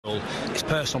It's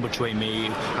personal between me and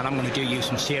you, and I'm going to do you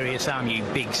some serious harm, you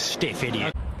big stiff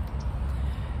idiot.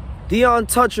 The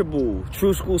Untouchable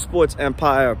True School Sports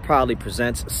Empire proudly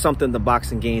presents something the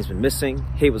boxing game's been missing.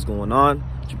 Hey, what's going on?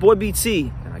 It's your boy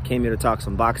BT, and I came here to talk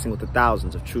some boxing with the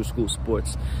thousands of True School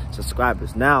Sports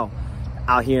subscribers. Now,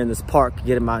 out here in this park,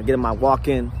 getting my walk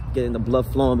in, getting the blood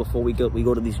flowing before we go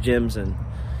to these gyms and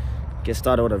get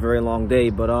started with a very long day.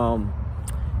 But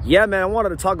yeah, man, I wanted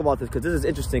to talk about this because this is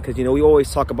interesting because, you know, we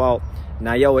always talk about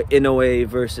Naoya Inoue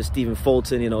versus Stephen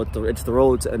Fulton. You know, it's the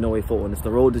road to Inoue Fulton. It's the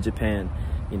road to Japan.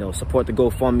 You know, support the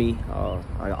GoFundMe.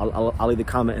 I'll leave the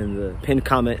comment in the pinned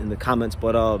comment in the comments.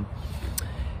 But I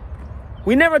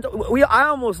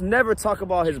almost never talk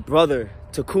about his brother,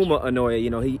 Takuma Inoue. You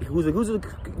know, who's a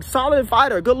solid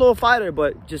fighter, a good little fighter,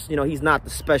 but just, you know, he's not the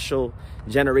special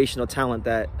generational talent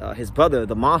that his brother,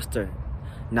 the monster,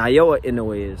 Naoya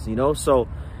Inoue is. You know, so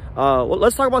well,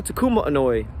 let's talk about Takuma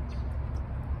Inoue,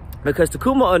 because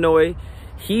Takuma Inoue,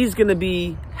 he's going to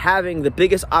be having the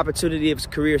biggest opportunity of his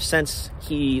career since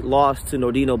he lost to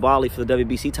Nordino Bali for the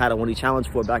WBC title when he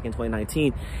challenged for it back in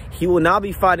 2019. He will now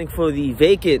be fighting for the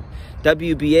vacant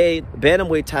Wba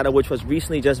Bantamweight title, which was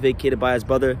recently just vacated by his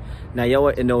brother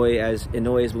Naoya Inoue, as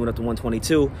Inoue is moving up to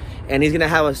 122. And he's going to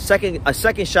have a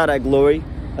second shot at glory,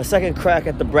 a second crack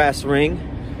at the brass ring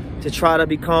to try to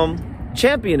become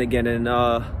champion again. And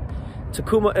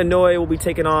Takuma Inoue will be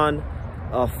taking on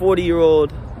a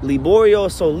 40-year-old Liborio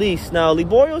Solis. Now,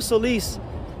 Liborio Solis,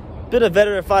 been a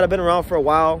veteran fighter, been around for a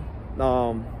while.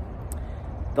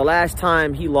 The last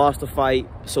time he lost a fight,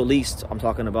 Solis, I'm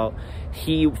talking about,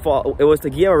 he fought, it was the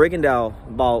Guillermo Rigondeaux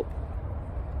about,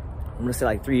 I'm gonna say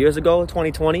like 3 years ago,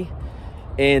 2020.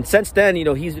 And since then, you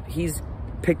know, he's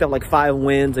picked up like 5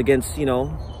 wins against, you know,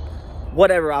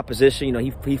 whatever opposition. You know,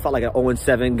 he fought like an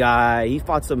 0-7 guy. He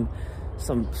fought some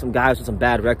guys with some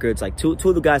bad records. Like two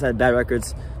of the guys had bad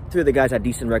records. 3 of the guys had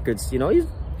decent records. You know, he's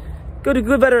a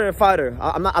good veteran fighter.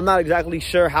 I'm not exactly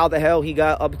sure how the hell he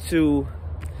got up to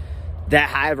that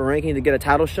high of a ranking to get a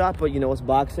title shot, but you know, it's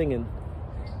boxing, and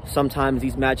sometimes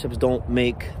these matchups don't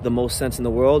make the most sense in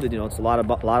the world. And, you know, it's a lot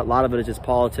of it is just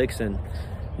politics and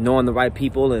knowing the right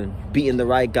people and beating the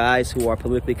right guys who are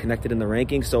politically connected in the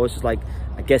rankings. So it's just like,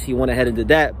 I guess he went ahead and did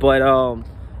that. But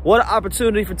what an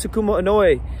opportunity for Takuma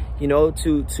Inoue, you know,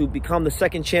 to become the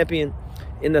second champion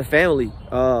in the family.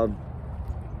 I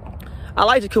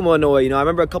like Takuma Inoue. You know, I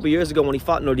remember a couple years ago when he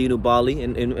fought Nordino Bali,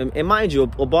 and mind you,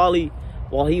 Bali,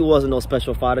 while he wasn't no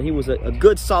special fighter, he was a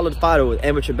good, solid fighter with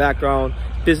amateur background,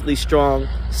 physically strong,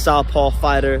 southpaw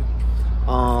fighter.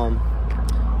 And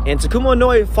Takuma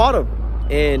Inoue fought him,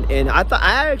 and I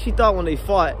actually thought when they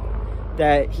fought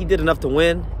that he did enough to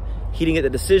win. He didn't get the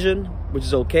decision, which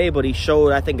is okay, but he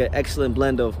showed, I think, an excellent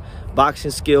blend of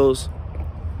boxing skills,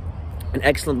 an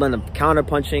excellent blend of counter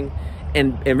punching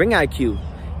and ring IQ.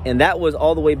 And that was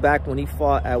all the way back when he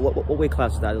fought at what weight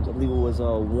class was that? I believe it was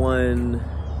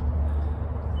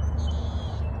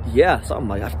something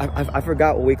like I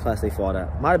forgot what weight class they fought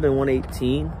at. Might have been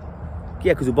 118.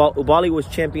 Yeah, because Ubali was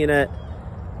champion at,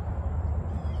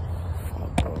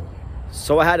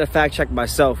 so I had to fact check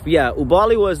myself. But yeah,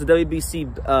 Ubali was the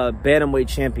WBC Bantamweight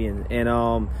champion, and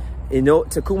you know,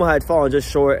 Takuma had fallen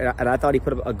just short, and I thought he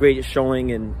put up a great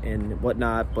showing and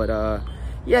whatnot. But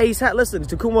yeah, listen,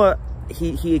 Takuma,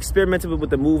 he experimented with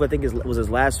the move. I think it was his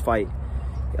last fight,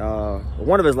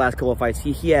 one of his last couple of fights.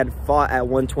 He had fought at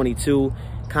 122,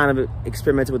 kind of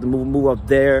experimented with the move up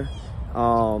there.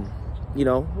 You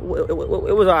know, it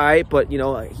was all right, but you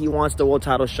know, he wants the world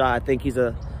title shot. I think he's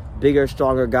a bigger,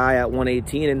 stronger guy at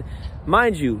 118. And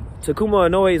mind you, Takuma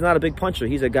Inoue is not a big puncher.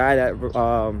 He's a guy that,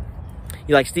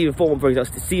 like Stephen Fulton, for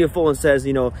example. Stephen Fulton says,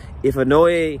 you know, if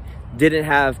Inoue didn't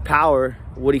have power,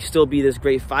 would he still be this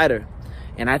great fighter?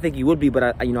 And I think he would be, but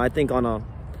I think on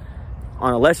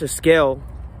a lesser scale,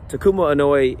 Takuma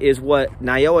Inoue is what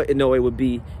Naoya Inoue would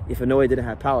be if Inoue didn't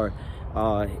have power,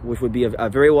 which would be a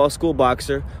very well-schooled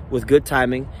boxer with good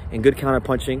timing and good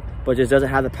counter-punching, but just doesn't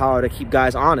have the power to keep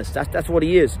guys honest. That's what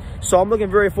he is. So I'm looking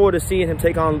very forward to seeing him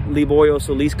take on Liborio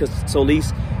Solis, because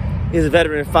Solis is a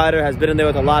veteran fighter, has been in there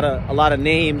with a lot of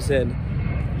names, and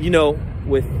you know,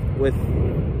 with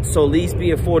Solis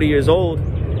being 40 years old,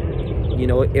 you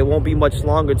know, it won't be much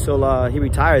longer till he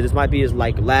retires. This might be his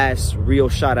like last real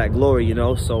shot at glory, you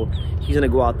know. So he's gonna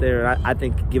go out there and I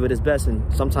think give it his best.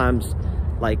 And sometimes,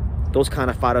 like, those kind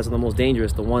of fighters are the most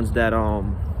dangerous, the ones that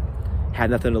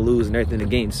had nothing to lose and everything to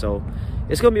gain. So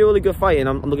it's gonna be a really good fight, and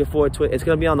I'm looking forward to it. It's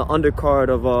gonna be on the undercard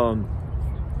of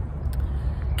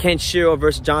Ken Shiro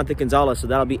versus Jonathan Gonzalez, so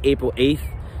that'll be April 8th.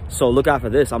 So look out for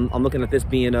this. I'm looking at this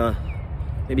being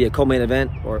maybe a co-main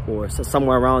event or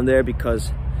somewhere around there,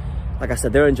 because like I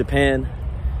said, they're in Japan.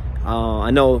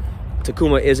 I know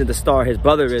Takuma isn't the star, his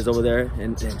brother is over there,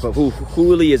 but who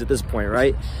really is at this point,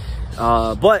 right?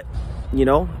 But you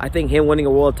know, I think him winning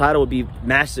a world title would be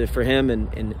massive for him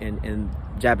and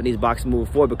Japanese boxing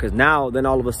moving forward, because now then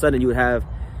all of a sudden you would have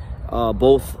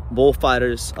both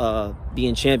fighters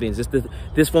being champions.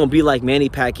 This won't be like Manny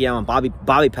Pacquiao and Bobby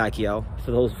Pacquiao.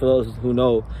 For those who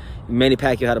know, Manny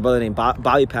Pacquiao had a brother named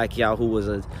Bobby Pacquiao who was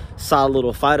a solid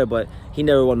little fighter, but he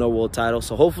never won no world title.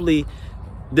 So hopefully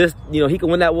this, you know, he can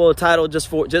win that world title just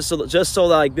so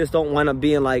like this don't wind up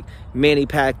being like Manny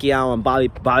Pacquiao and Bobby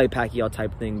Pacquiao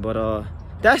type thing. But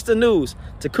that's the news.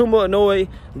 Takuma Inoue,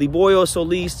 Liborio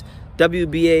Solis,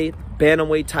 WBA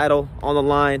Bantamweight title on the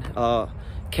line.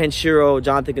 Ken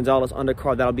Shiro-Jonathan Gonzalez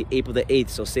undercard. That'll be April the 8th.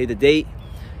 So save the date.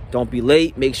 Don't be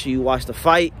late. Make sure you watch the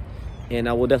fight. And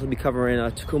we'll definitely be covering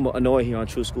Takuma Inoue here on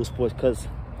True School Sports, because,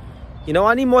 you know,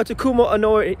 I need more Takuma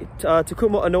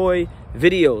Inoue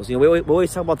videos. You know, we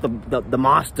always talk about the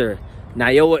monster,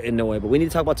 Naoya Inoue, but we need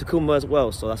to talk about Takuma as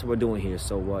well. So that's what we're doing here.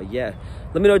 So, yeah.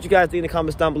 Let me know what you guys think in the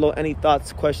comments down below. Any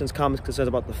thoughts, questions, comments, concerns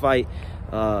about the fight.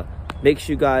 Make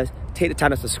sure you guys take the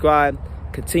time to subscribe.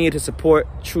 Continue to support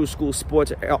True School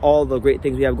Sports, all the great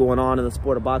things we have going on in the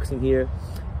sport of boxing here.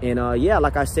 And yeah,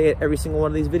 like I say at every single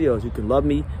one of these videos, you can love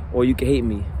me or you can hate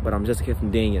me, but I'm just a kid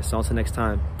from Dania. So until next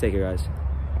time, take care, guys.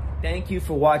 Thank you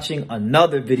for watching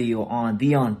another video on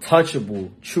the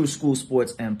untouchable True School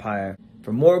Sports empire.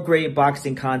 For more great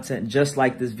boxing content just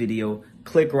like this video,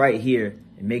 click right here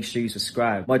and make sure you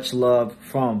subscribe. Much love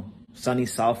from sunny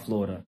South Florida.